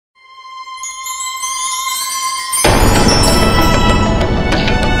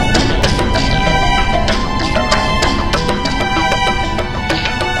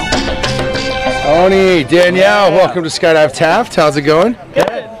Tony, Danielle, welcome to Skydive Taft. How's it going? Good.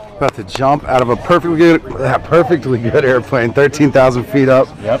 About to jump out of a perfectly good airplane, 13,000 feet up.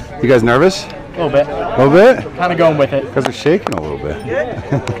 Yep. You guys nervous? A little bit. A little bit? Kind of going with it. You guys are shaking a little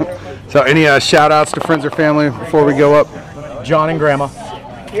bit. So any shout outs to friends or family before we go up? John and Grandma.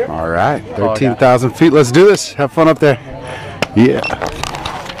 All right, 13,000 feet. Let's do this. Have fun up there. Yeah.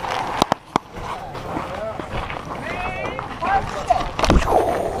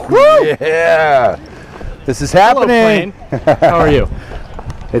 Woo! Yeah. This is happening. Hello, how are you?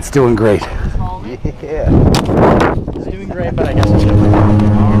 It's doing great. Yeah. It's doing great, but I guess it's different.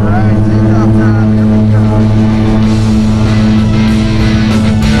 All right, take off time. Here we go.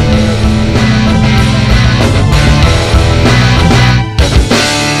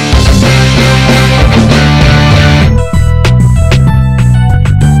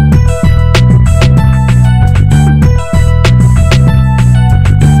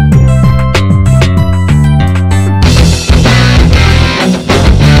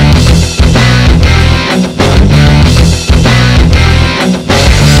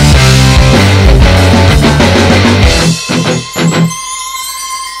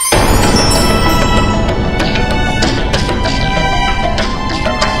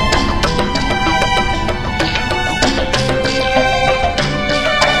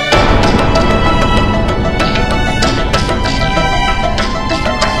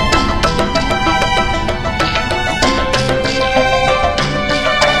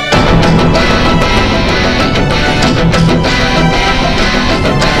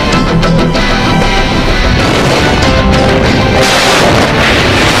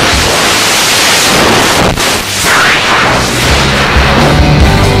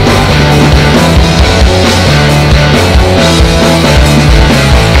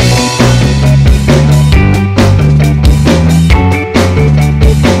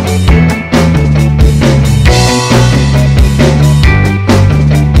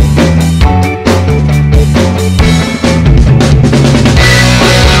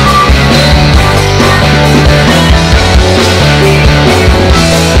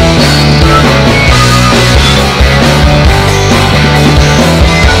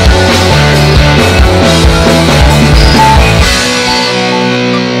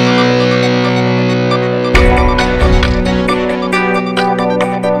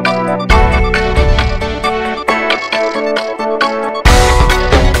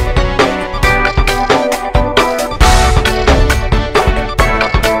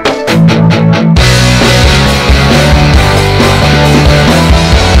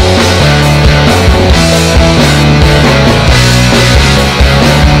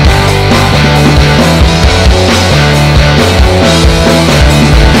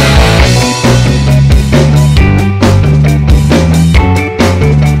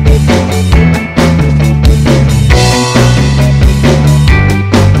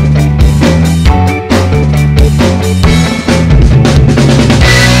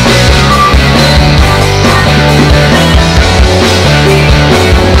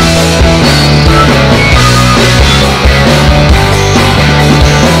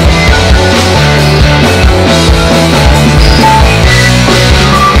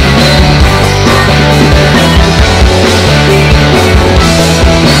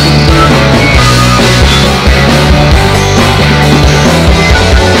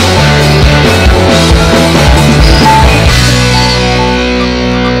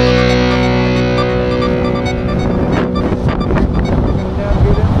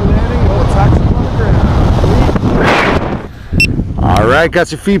 All right,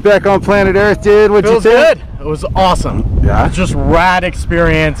 got your feet back on planet Earth, dude. What'd you think? Feels good. It was awesome. Yeah? It's just rad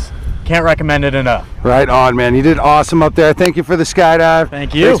experience. Can't recommend it enough. Right on, man. You did awesome up there. Thank you for the skydive.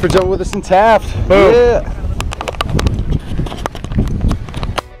 Thank you. Thanks for jumping with us in Taft. Boom. Yeah.